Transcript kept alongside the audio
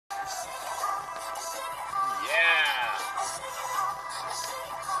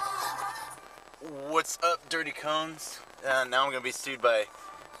What's up, Dirty Cones? Now I'm gonna be sued by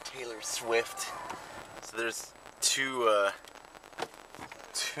Taylor Swift. So there's two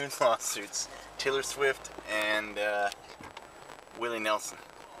lawsuits: Taylor Swift and Willie Nelson.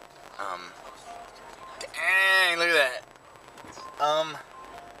 Dang, look at that.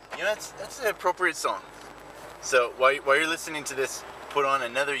 That's an appropriate song. So while you're listening to this, put on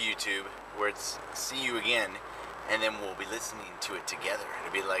another YouTube where it's "See You Again," and then we'll be listening to it together.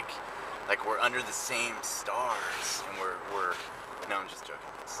 It'll be like we're under the same stars, and we're. No, I'm just joking.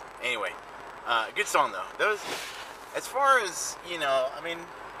 Anyway, good song though. That was, as far as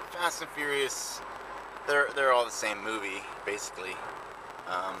Fast and Furious, they're all the same movie basically.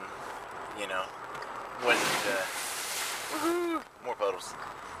 Wasn't woohoo, more puddles.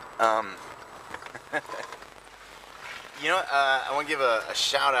 I want to give a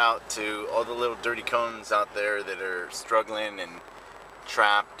shout out to all the little dirty cones out there that are struggling and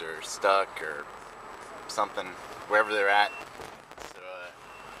trapped or stuck or something, wherever they're at. So,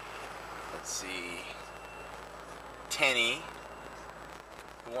 let's see. Tenny,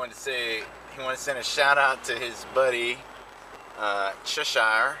 who wanted to send a shout out to his buddy,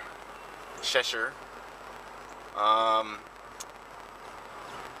 Cheshire. All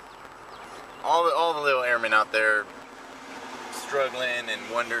the little airmen out there struggling and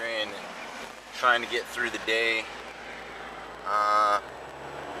wondering and trying to get through the day.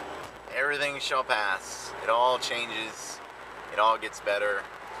 Everything shall pass. It all changes. It all gets better.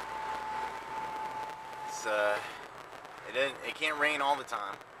 It can't rain all the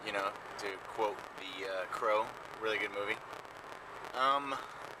time, to quote the Crow. Really good movie.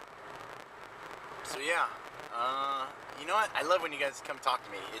 So yeah, you know what? I love when you guys come talk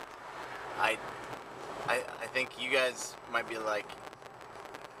to me. I think you guys might be like,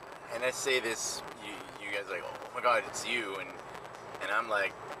 and I say this, you guys are like, oh my God, it's you, and I'm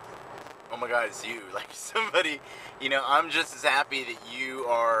like, oh my God, it's you. Like somebody, I'm just as happy that you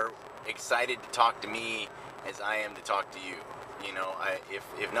are excited to talk to me as I am to talk to you.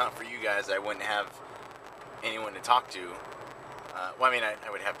 If not for you guys, I wouldn't have anyone to talk to. I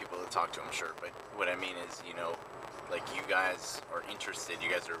would have people to talk to, I'm sure, but what I mean is, like you guys are interested, you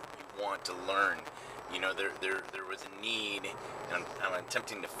want to learn, there was a need, and I'm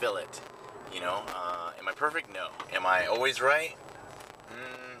attempting to fill it, am I perfect? No. Am I always right?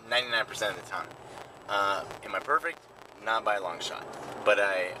 99% of the time. Am I perfect? Not by a long shot, but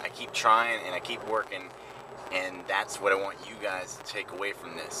I keep trying and I keep working, and that's what I want you guys to take away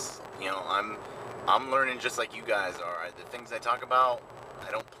from this. I'm learning just like you guys are. The things I talk about,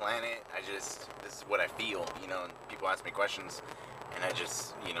 I don't plan it. This is what I feel, and people ask me questions, and I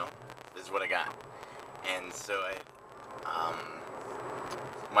just, this is what I got. And so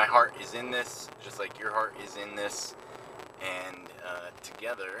my heart is in this, just like your heart is in this, and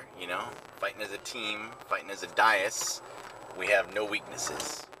together, fighting as a team, fighting as a dais, we have no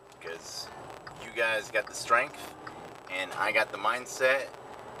weaknesses, because you guys got the strength, and I got the mindset.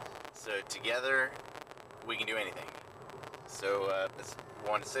 So together, we can do anything. So that's what I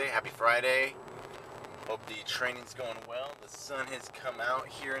want to say. Happy Friday. Hope the training's going well. The sun has come out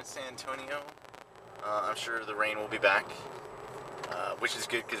here in San Antonio. I'm sure the rain will be back, which is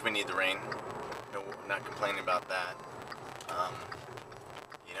good because we need the rain. No, not complaining about that.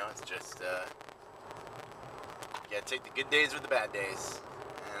 It's just, you gotta take the good days with the bad days.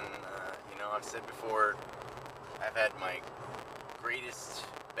 And, I've said before, I've had my greatest,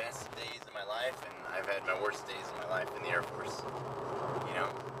 best days of my life, and I've had my worst days of my life in the Air Force,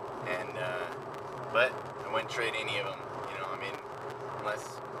 and but I wouldn't trade any of them,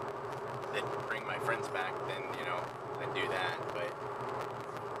 unless they bring my friends back, then I'd do that, but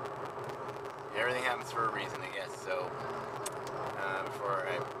everything happens for a reason, I guess. So before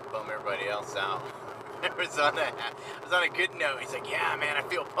I bum everybody else out, I was on a good note. He's like, yeah man, I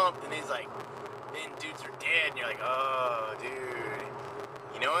feel pumped, and he's like, then dudes are dead, and you're like, oh dude.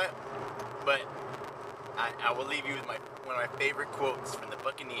 You know what? But I will leave you with one of my favorite quotes from the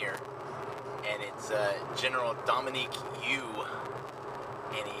Buccaneer, and it's General Dominique Yu,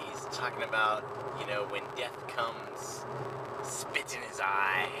 and he's talking about, when death comes, spit in his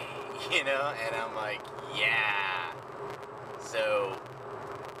eye, and I'm like, yeah. So,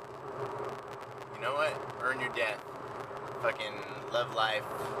 you know what? Earn your death. Fucking love life,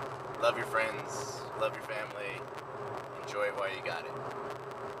 love your friends, love your family, enjoy it while you got it.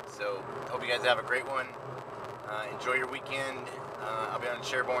 So, hope you guys have a great one. Enjoy your weekend. I'll be on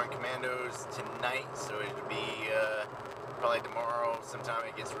Sherborne Commandos tonight, so it'll be probably tomorrow sometime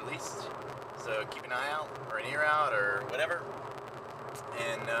it gets released. So keep an eye out, or an ear out, or whatever.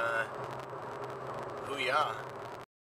 And, hoo-yah.